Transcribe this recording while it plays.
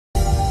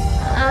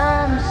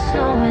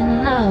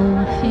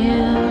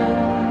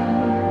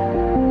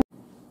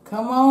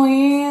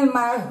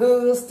my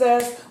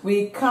hoosters,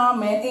 we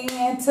coming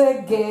in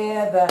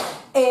together.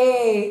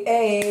 Hey,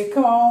 hey,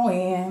 come on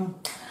in.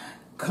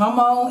 Come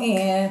on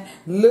in.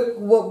 Look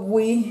what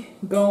we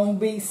gonna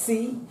be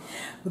see.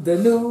 The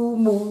new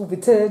movie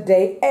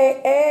today.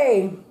 Hey,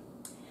 hey.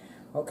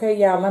 Okay,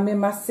 y'all, I'm in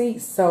my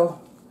seat, so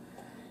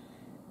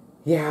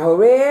y'all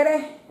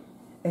ready?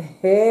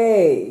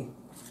 Hey.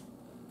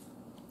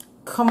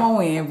 Come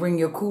on in. Bring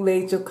your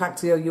Kool-Aid, your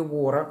cocktail, your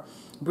water.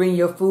 Bring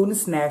your food and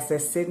snacks.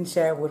 That's sit and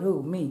chat with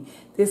who? Me.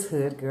 This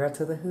hood girl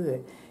to the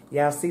hood.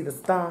 Y'all see the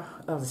star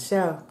of the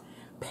show?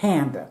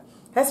 Panda.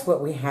 That's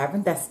what we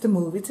having. That's the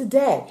movie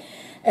today.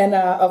 And,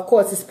 of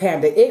course, it's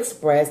Panda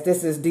Express.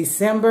 This is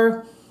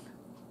December,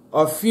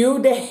 a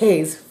few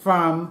days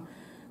from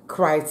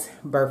Christ's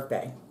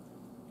birthday.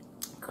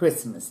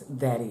 Christmas,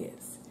 that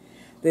is.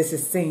 This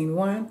is scene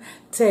 1.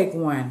 Take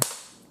 1.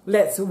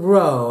 Let's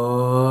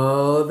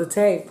roll the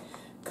tape.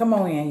 Come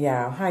on in,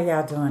 y'all. How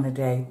y'all doing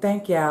today?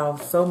 Thank y'all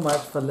so much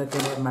for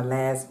looking at my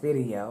last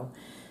video.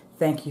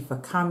 Thank you for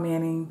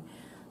commenting,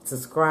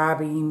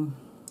 subscribing,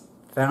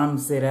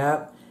 thumbs it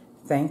up.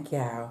 Thank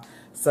y'all.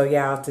 So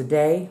y'all,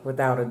 today,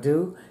 without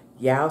ado,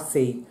 y'all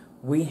see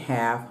we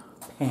have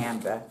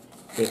Panda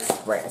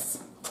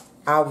Express.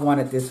 I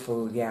wanted this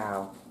food,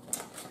 y'all.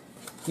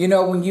 You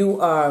know, when you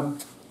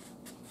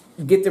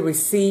get the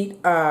receipt,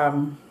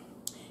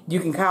 you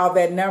can call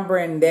that number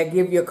and they'll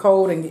give you a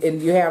code,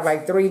 and you have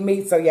like 3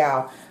 meats. So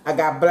y'all, I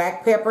got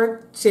black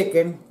pepper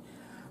chicken.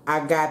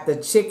 I got the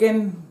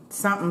chicken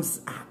something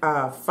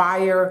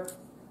fire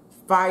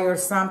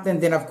something.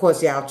 Then of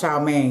course y'all, chow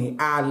mein.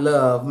 I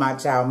love my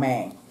chow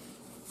mein.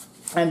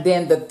 And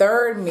then the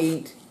third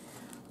meat,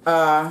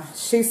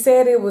 she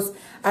said it was,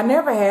 I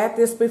never had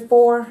this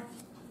before,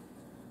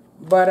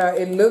 but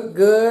it looked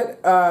good.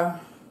 I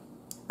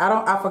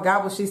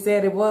forgot what she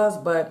said it was,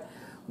 but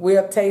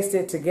we'll taste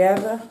it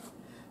together.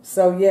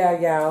 So yeah,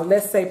 y'all,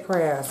 let's say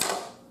prayers.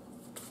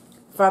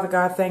 Father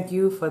God, thank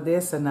you for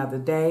this another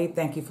day.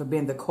 Thank you for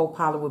being the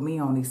co-pilot with me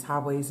on these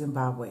highways and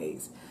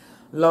byways.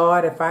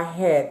 Lord, if I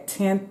had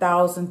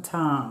 10,000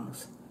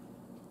 tongues,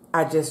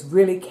 I just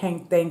really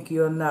can't thank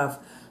you enough.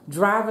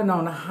 Driving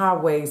on the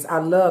highways, I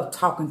love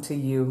talking to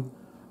you.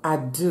 I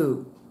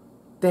do.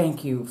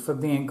 Thank you for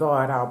being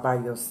God all by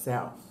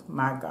yourself.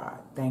 My God,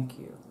 thank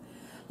you.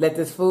 Let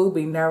this food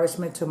be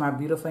nourishment to my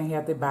beautiful and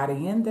healthy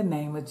body. In the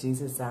name of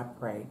Jesus, I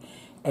pray.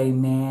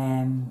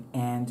 Amen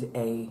and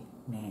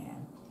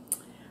amen.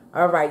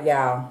 All right,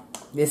 y'all.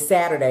 It's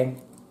Saturday.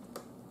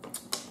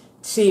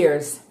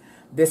 Cheers.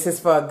 This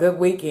is for a good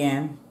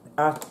weekend.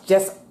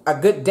 Just a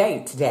good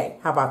day today.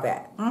 How about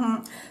that?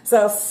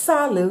 So,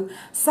 salute,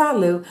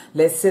 salute.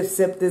 Let's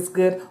sip this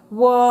good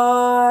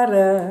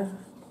water.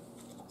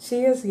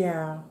 Cheers,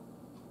 y'all.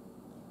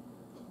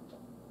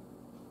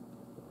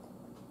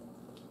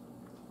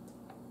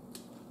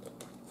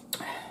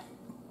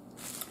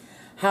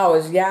 How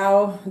is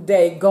y'all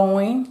day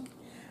going?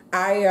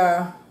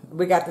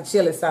 We got the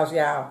chili sauce,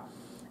 y'all.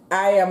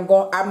 I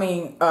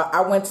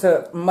went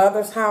to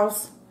Mother's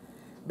house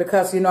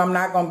because, you know, I'm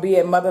not going to be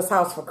at Mother's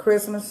house for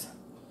Christmas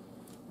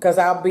because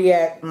I'll be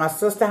at my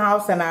sister's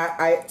house, and I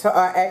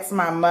asked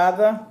my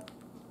mother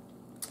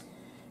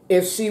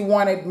if she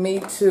wanted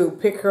me to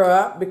pick her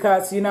up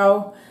because, you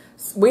know,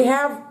 we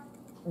have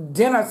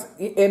dinners,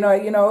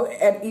 you know,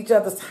 at each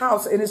other's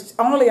house, and it's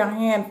only a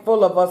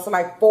handful of us,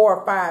 like 4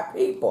 or 5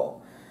 people.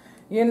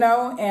 You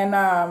know, and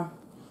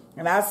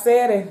I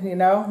said it, you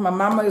know, my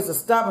mama is a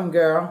stubborn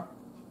girl.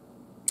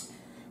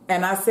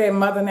 And I said,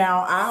 Mother,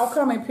 now I'll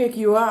come and pick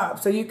you up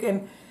so you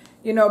can,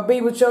 you know,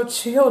 be with your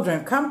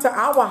children. Come to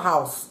our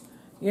house,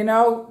 you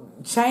know,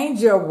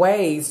 change your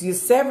ways. You're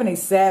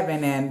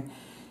 77 and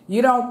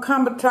you don't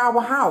come to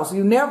our house.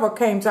 You never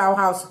came to our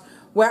house.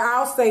 Well,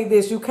 I'll say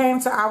this, you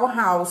came to our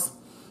house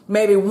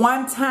maybe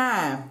one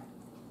time.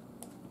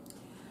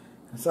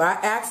 So I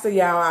asked her,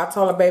 y'all, I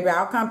told her, baby,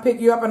 I'll come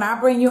pick you up and I'll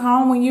bring you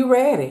home when you're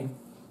ready.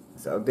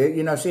 So,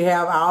 you know, she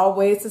have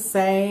always the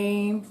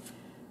same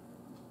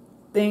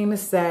thing to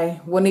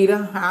say.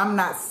 Juanita, I'm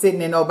not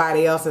sitting in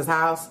nobody else's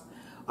house.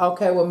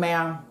 Okay, well,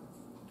 ma'am,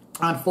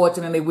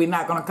 unfortunately, we're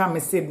not going to come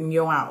and sit in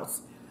your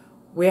house.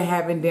 We're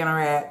having dinner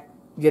at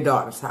your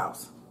daughter's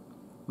house,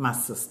 my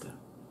sister.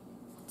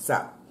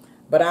 So,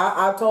 but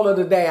I told her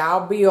today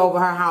I'll be over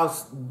her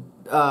house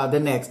the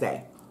next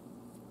day.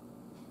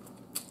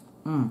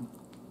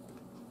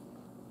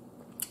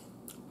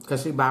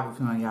 Because she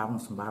barbecuing, y'all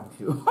want some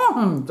barbecue.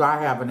 So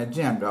I have an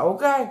agenda,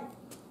 okay?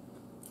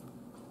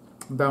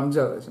 Don't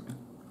judge me.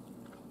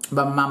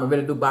 But my mama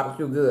really do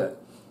barbecue good.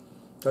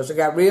 So she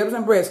got ribs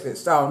and briskets.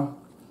 So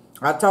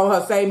I told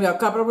her, save me a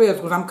couple of ribs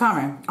because I'm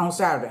coming on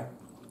Saturday.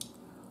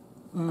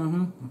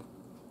 And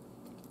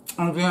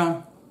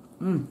then,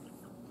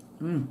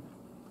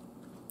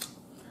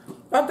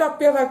 I don't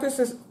feel like this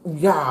is,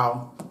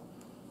 y'all.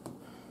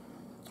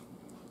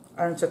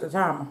 I didn't set the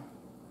timer.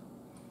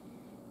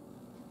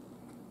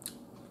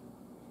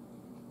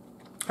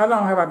 How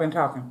long have I been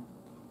talking?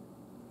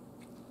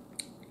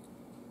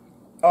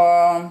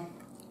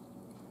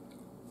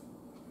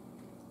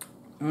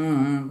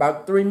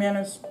 About 3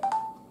 minutes.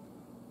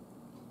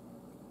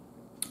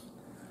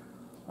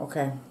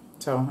 Okay,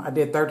 so I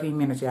did 13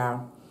 minutes,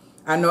 y'all.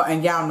 I know,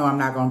 and y'all know I'm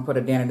not going to put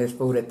a dent in this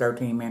food at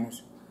 13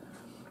 minutes.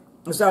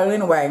 So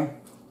anyway,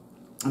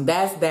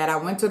 that's that. I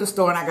went to the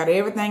store and I got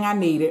everything I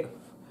needed.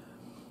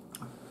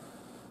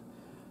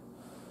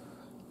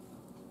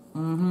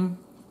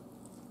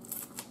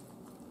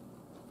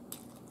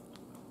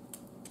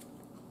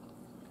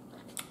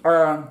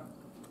 I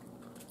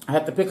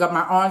had to pick up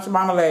my orange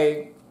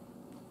marmalade.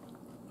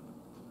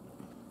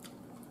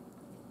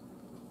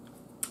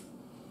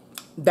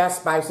 That's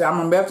spicy. I'm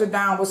going to melt it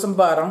down with some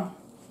butter.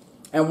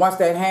 And once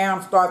that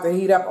ham starts to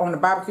heat up on the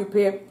barbecue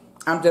pit,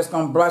 I'm just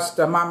going to brush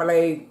the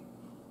marmalade.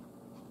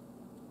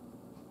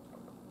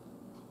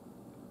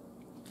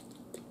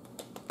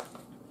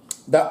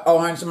 The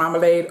orange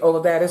marmalade over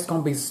that. It's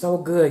going to be so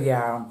good,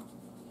 y'all.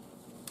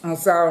 And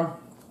so,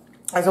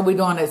 that's what we're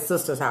doing at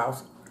sister's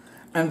house.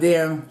 And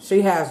then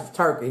she has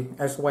turkey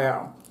as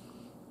well.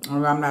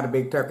 I'm not a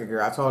big turkey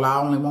girl. I told her I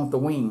only want the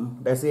wing.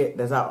 That's it.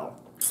 That's all.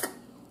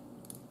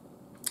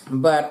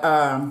 But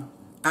I'm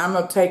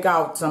going to take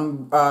out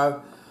some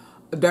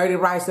dirty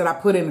rice that I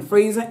put in the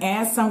freezer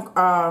and some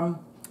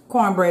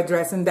cornbread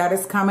dressing that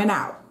is coming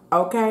out.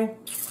 Okay?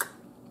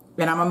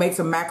 And I'm going to make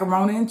some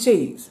macaroni and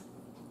cheese.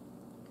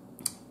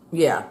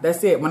 Yeah,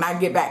 that's it. When I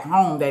get back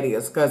home, that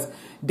is. Because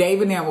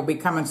Dave and them will be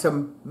coming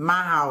to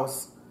my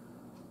house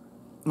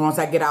once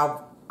I get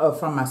out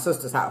from my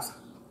sister's house.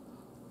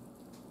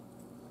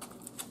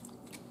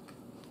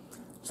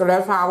 So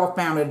that's how our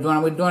family is doing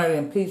it. We're doing it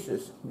in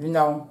pieces, you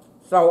know.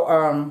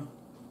 So,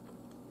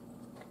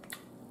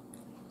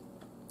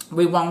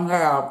 we won't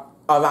have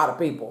a lot of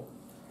people.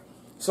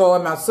 So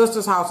at my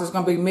sister's house, it's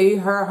going to be me,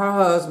 her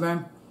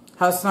husband,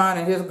 her son,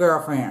 and his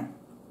girlfriend.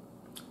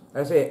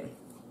 That's it.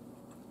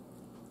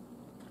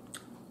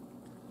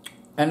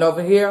 And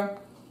over here,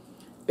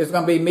 it's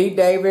going to be me,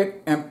 David,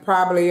 and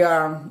probably,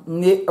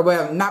 Nick,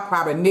 well, not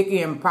probably,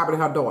 Nikki and probably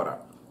her daughter.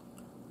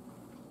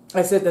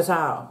 That's it, that's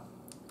all.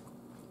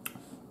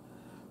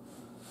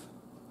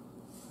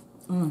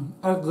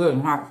 That's good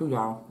and hot too,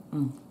 y'all.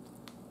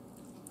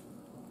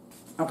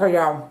 Okay,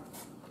 y'all.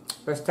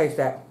 Let's taste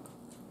that.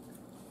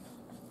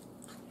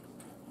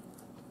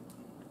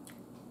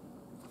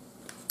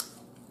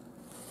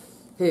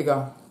 Here you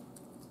go.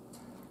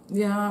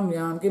 Yum,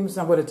 yum. Give me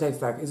some what it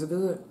tastes like. Is it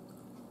good?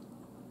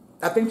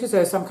 I think she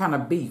said some kind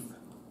of beef.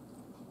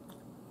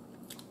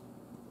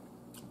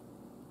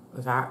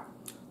 It's hot.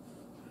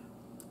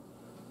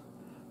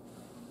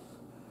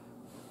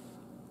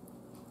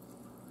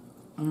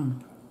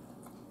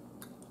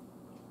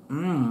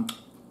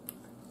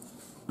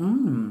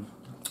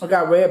 I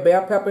got red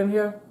bell pepper in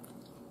here.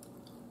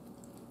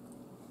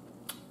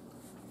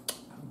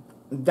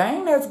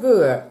 Dang, that's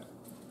good.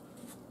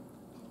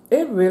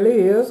 It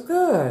really is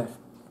good.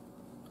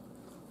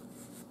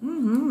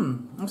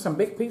 There's some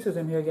big pieces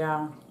in here,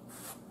 y'all.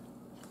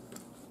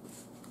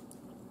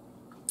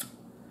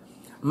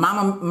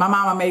 My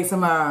mama made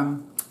some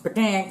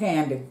pecan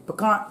candy.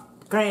 Pecan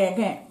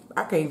candy.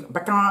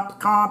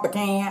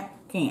 Pecan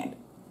candy.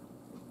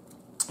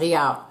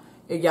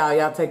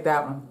 Y'all take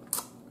that one.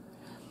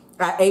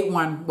 I ate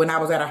one when I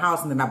was at her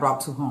house and then I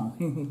brought two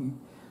home.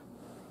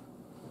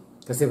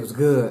 Because it was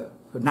good.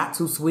 But not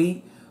too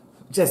sweet.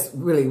 Just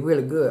really,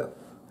 really good.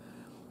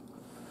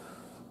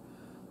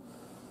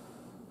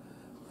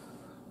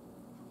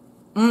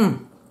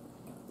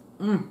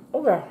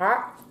 Oh, that's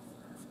hot.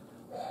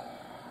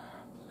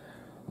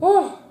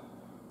 Oh.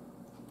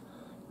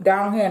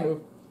 Down here.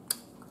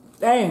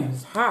 Dang,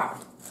 it's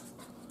hot.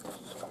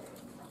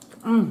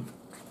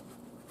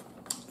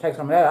 Take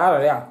some of that out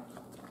of there.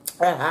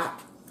 That's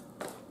hot.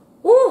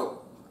 Woo.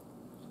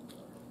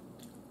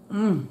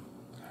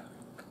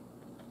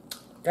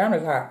 Damn,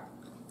 it's hot.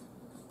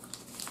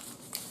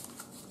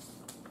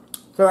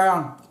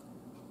 So,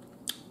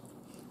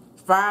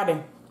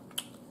 Friday,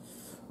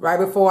 right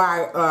before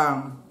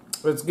I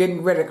was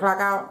getting ready to clock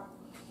out,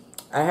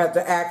 I had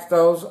to ask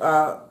those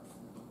AA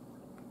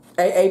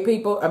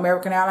people,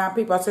 American Airlines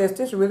people, I said, is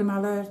this really my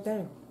last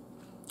day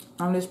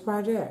on this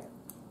project?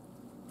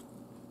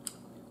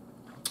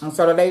 And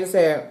so the lady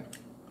said,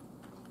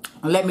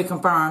 let me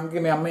confirm,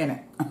 give me a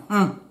minute.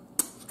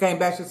 She came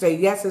back, she said,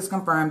 yes, it's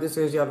confirmed, this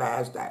is your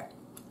last day.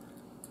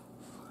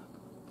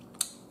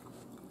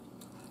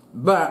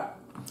 But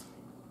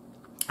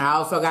I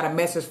also got a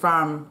message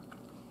from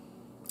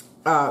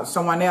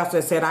someone else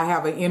that said I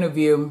have an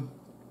interview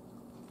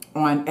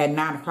at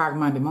 9 o'clock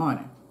Monday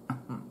morning.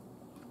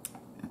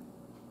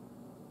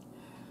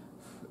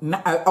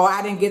 Oh,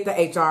 I didn't get the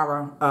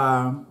HR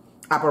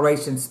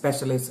operations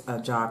specialist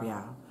job,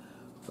 y'all.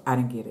 I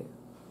didn't get it.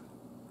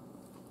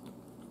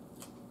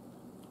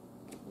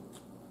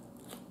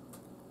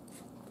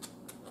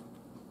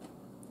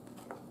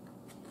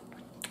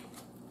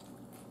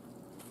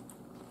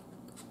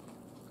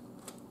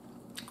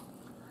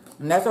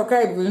 And that's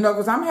okay, you know,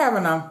 because I'm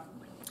having a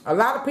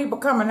lot of people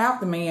coming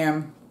after me,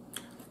 and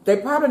they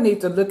probably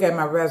need to look at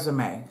my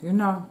resume, you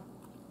know.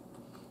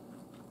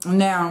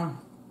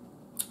 Now,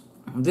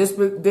 this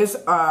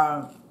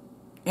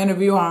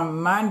interview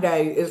on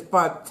Monday is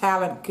for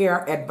Talent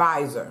Care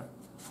Advisor.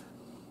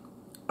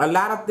 A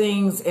lot of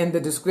things in the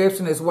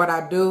description is what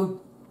I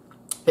do,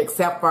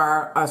 except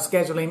for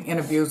scheduling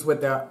interviews with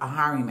the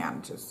hiring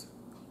managers.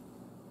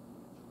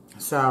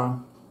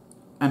 So,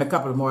 and a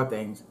couple of more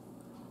things.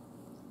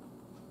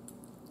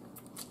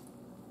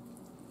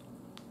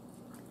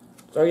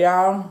 So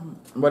y'all,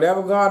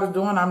 whatever God is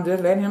doing, I'm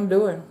just letting him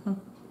do it.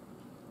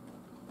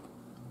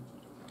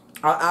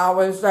 I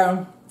always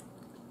say,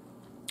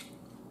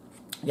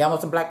 y'all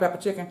want some black pepper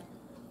chicken?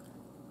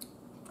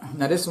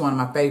 Now this is one of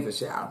my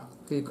favorites, y'all.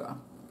 Here you go.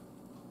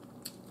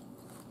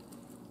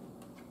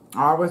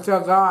 I always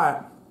tell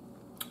God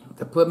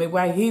to put me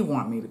where he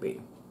want me to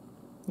be.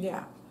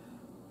 Yeah.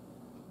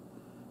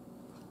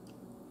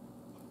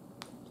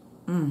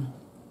 Damn.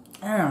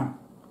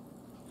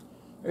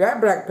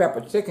 That black pepper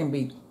chicken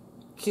be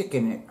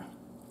kicking it.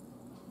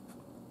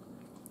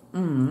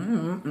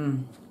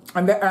 And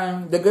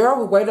the girl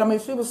who waited on me,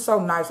 she was so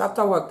nice. I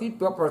told her, keep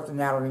your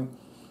personality.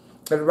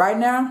 But right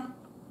now,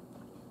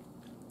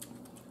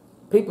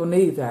 people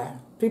need that.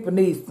 People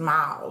need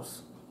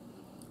smiles.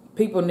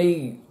 People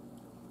need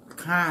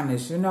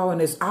kindness, you know, and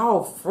it's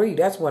all free.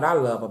 That's what I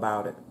love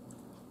about it.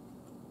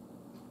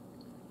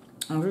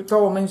 And she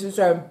told me, she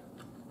said,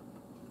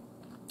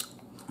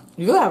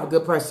 you have a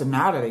good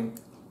personality.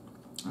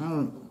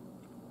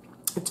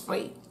 It's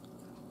free.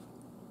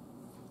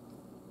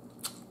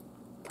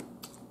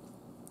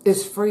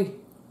 It's free.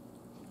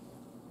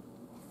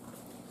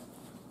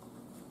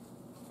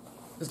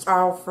 It's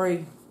all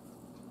free.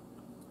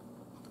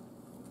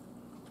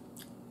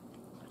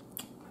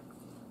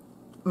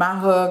 My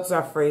hugs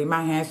are free.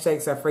 My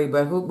handshakes are free.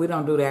 But we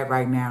don't do that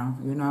right now,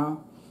 you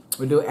know.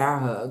 We do our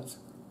hugs.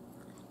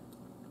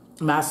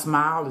 My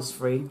smile is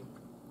free.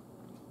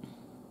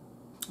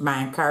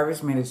 My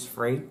encouragement is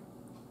free.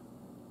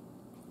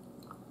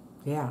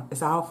 Yeah,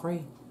 it's all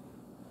free.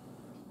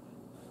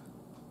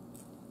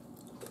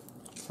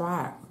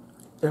 Try it.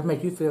 It'll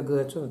make you feel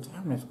good too.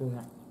 Damn, that's good.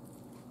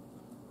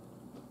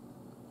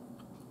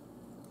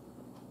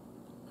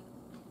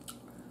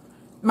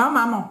 My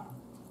mama,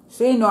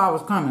 she didn't know I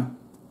was coming.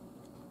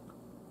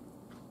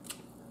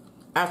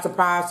 I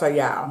surprised her,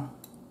 y'all.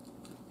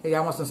 Hey,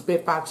 y'all want some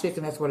Spitfire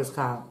chicken? That's what it's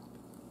called.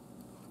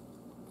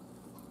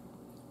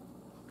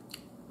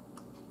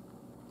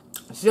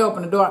 She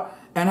opened the door,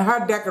 and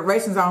her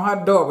decorations on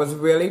her door was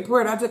really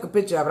pretty. I took a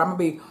picture of it. I'm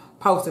going to be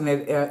posting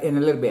it in a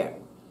little bit.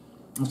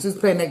 And she's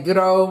playing that good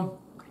old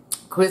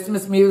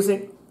Christmas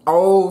music,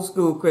 old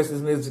school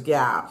Christmas music,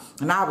 y'all.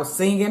 And I was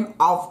singing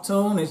off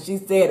tune, and she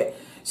said it.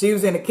 She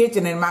was in the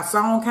kitchen, and my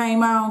song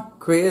came on,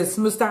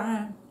 Christmas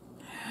time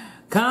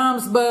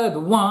comes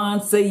but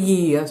once a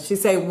year. She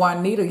said,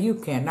 Juanita, you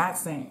cannot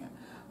sing.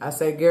 I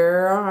said,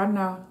 girl, I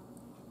know.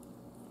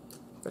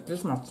 But this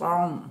is my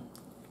song.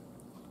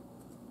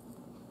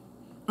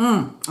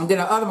 And then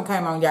the other one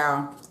came on,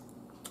 y'all.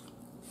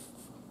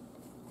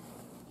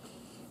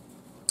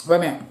 Wait a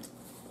minute.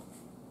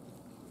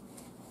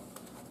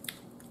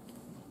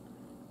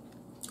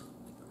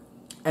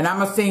 And I'm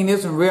going to sing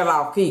this one real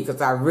off key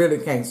because I really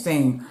can't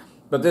sing.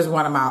 But this is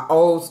one of my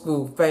old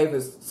school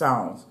favorite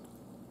songs.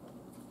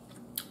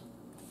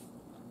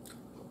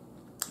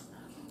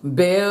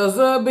 Bells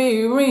will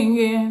be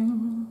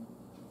ringing.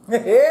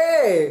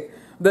 Hey,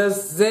 the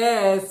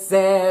sad,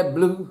 sad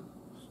blues.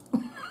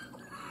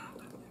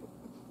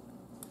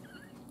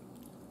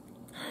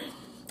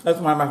 That's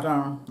one of my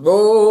songs.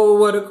 Oh,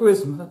 what a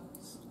Christmas.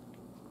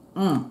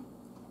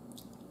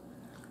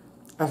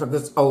 That's a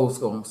good old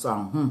school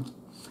song.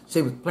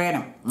 She was playing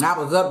it, and I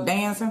was up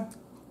dancing.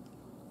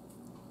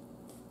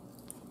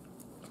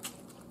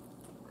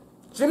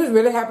 She was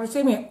really happy to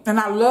see me, and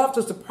I love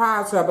to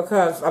surprise her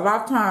because a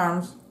lot of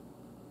times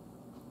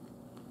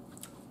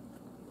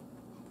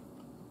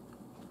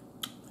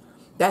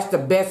that's the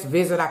best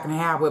visit I can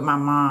have with my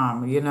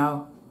mom, you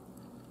know.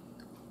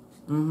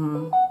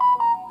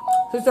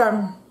 She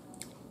said,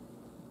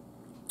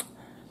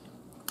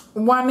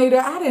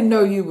 Juanita, I didn't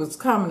know you was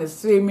coming to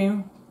see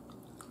me.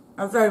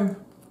 I said,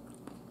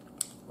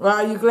 well,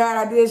 are you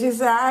glad I did? She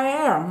said, I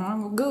am.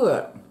 I'm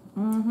good.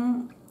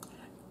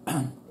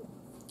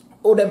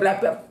 Oh, that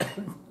black pepper.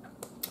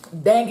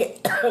 Dang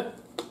it.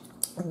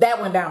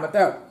 That went down my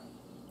throat.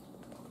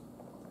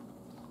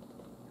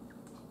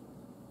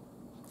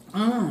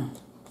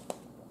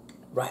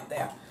 Right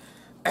there.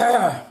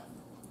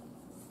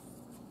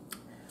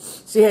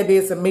 She had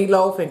did some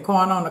meatloaf and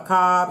corn on the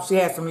cob. She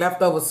had some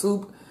leftover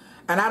soup.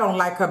 And I don't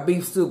like her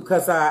beef soup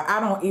because I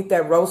don't eat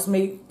that roast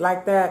meat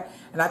like that.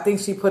 And I think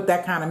she put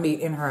that kind of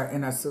meat in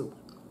her soup.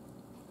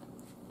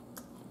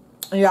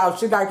 And y'all,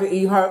 she like to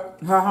eat her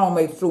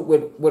homemade soup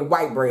with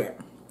white bread.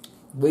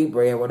 Wheat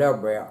bread, whatever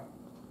bread.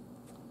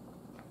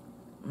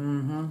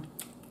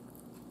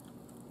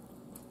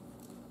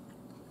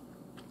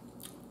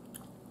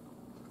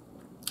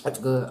 That's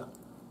good.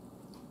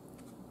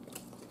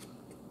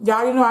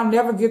 Y'all, you know I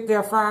never get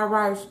their fried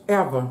rice,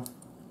 ever.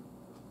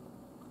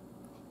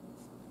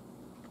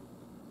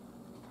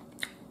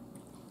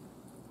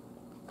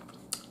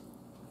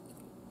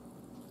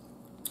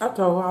 I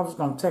told her I was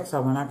going to text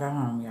her when I got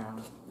home,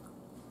 y'all.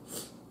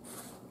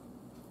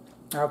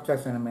 I'll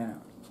text her in a minute.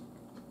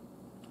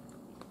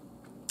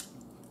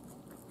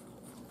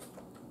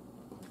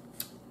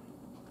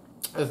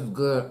 This is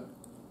good.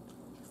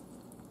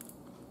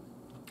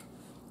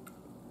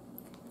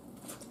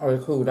 Oh,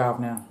 it's cooled off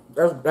now.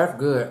 That's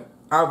good.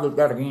 I'll do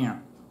that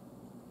again.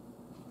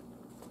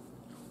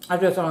 I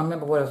just don't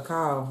remember what it's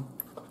called.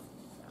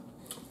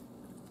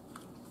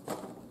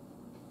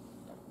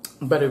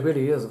 But it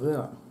really is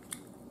good.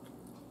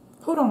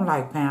 Who don't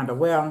like Panda?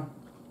 Well,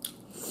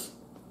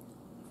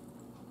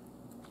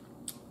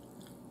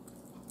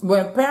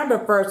 when Panda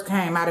first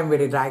came, I didn't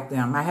really like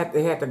them.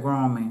 They had to grow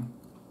on me.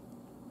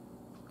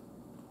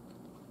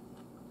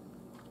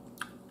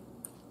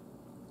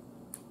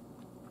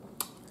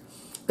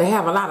 They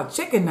have a lot of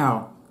chicken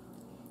though.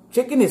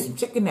 Chicken this and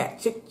chicken that.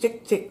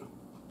 Chick.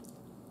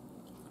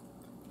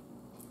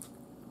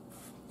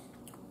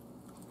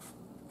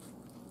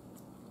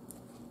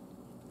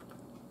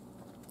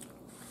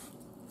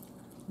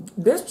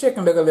 This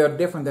chicken look a little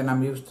different than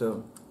I'm used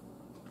to.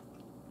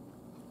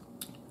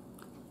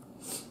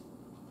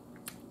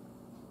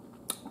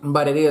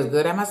 But it is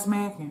good. Am I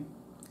smacking?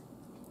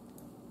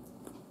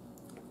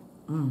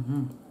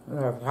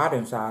 It's hot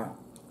inside.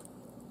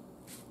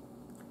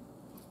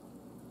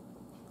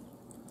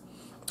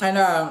 And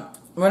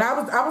when I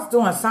was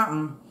doing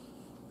something,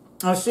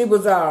 and she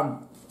was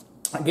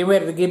getting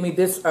ready to give me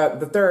this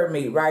the third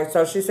meat, right?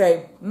 So she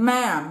said,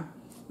 ma'am,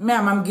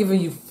 I'm giving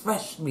you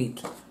fresh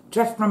meat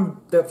just from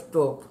the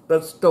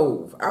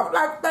stove. I was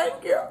like,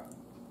 thank you.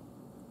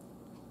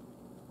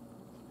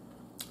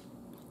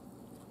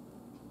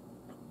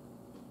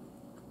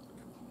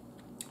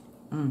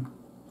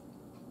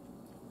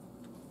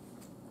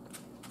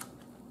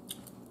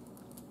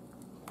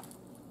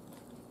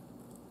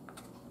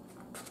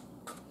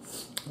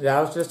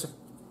 Y'all, it's just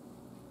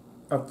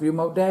a few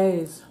more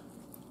days.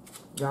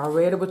 Y'all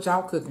ready what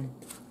y'all cooking?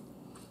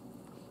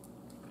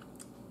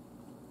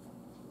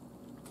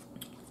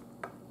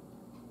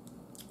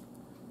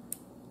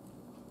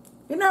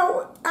 You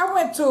know, I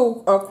went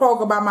to a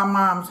Kroger by my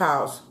mom's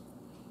house.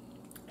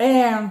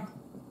 And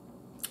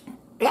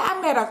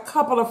I met a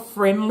couple of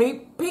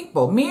friendly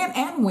people, men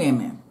and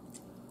women.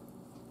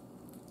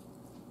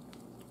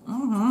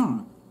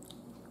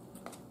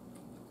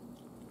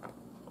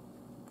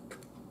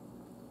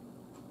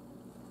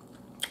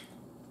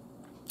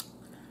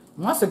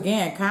 Once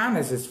again,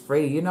 kindness is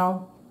free, you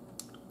know.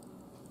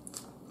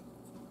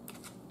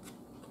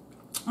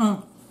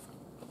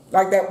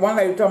 Like that one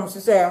lady told me, she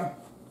said,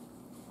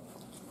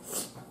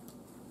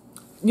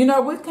 you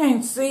know, we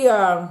can't see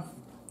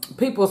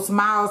people's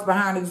smiles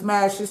behind these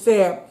masks. She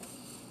said,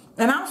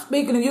 and I'm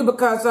speaking to you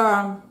because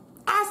I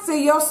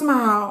see your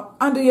smile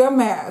under your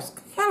mask.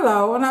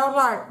 Hello. And I was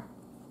like,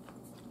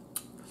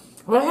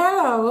 well,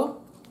 hello.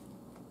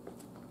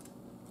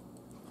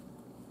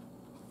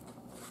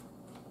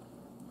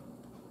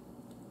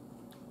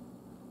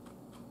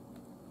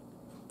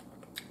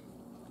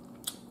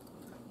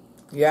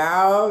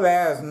 Y'all,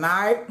 last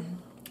night,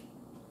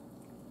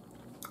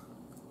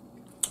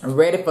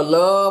 Ready for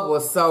Love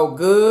was so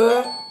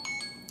good.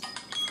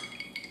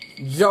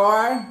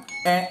 Joy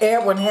and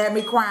Edwin had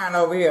me crying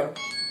over here.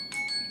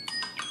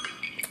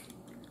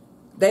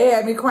 They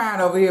had me crying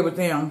over here with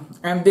them.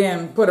 And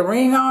then put a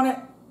ring on it.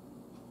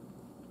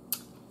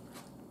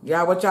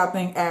 Y'all, what y'all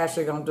think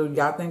Ashley gonna do?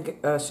 Y'all think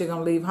she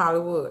gonna leave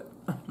Hollywood?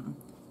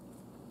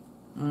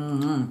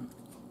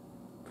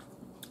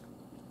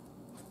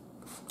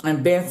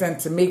 And Benson,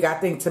 Tamika, I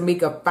think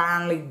Tamika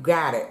finally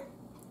got it.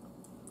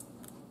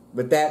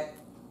 With that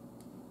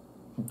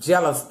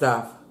jealous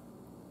stuff.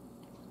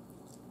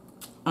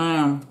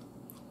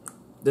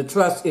 The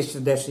trust issue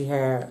that she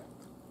had.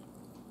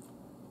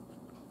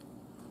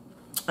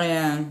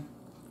 And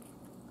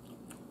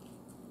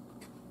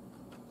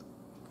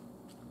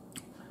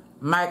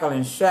Michael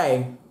and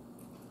Shay.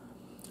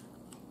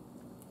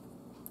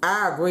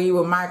 I agree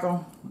with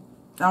Michael.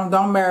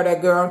 Don't marry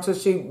that girl until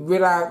she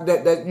realize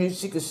that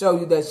she can show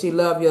you that she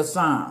love your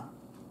son.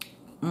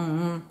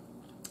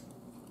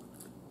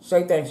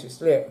 Shay thinks she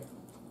slick.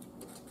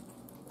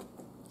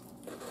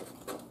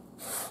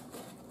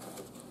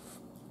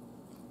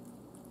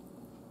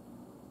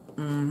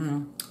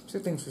 She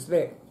thinks she's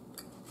slick.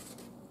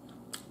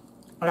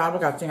 I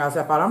gotta think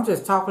myself out. I'm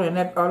just talking in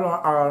that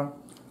time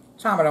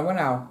that I went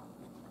out.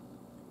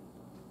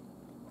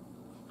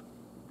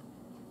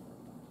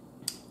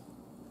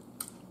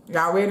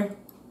 Y'all ready?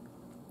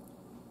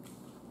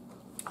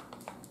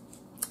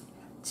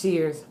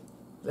 Cheers.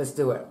 Let's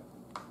do it.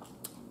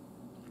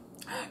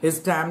 It's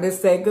time to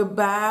say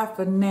goodbye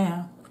for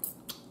now.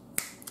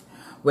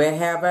 We'll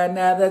have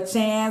another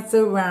chance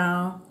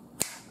around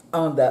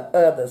on the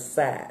other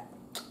side.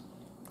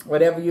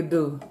 Whatever you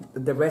do,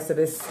 the rest of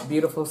this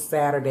beautiful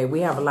Saturday.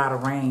 We have a lot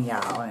of rain,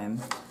 y'all,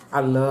 and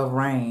I love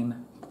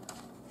rain.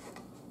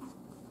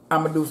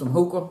 I'm going to do some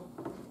hookah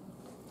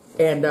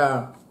and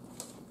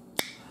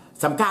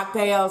some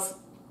cocktails.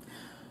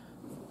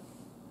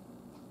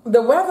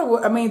 The weather,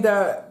 well,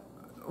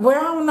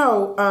 I don't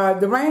know.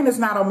 The rain is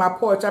not on my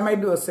porch. I may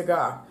do a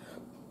cigar.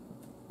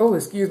 Oh,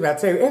 excuse me. I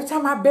tell you, every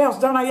time I belch,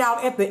 don't I,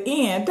 y'all, at the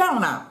end,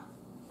 don't I?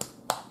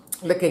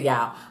 Look at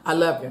y'all. I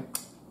love you.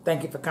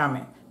 Thank you for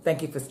coming.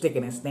 Thank you for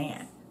sticking and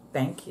staying.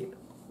 Thank you.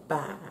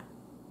 Bye.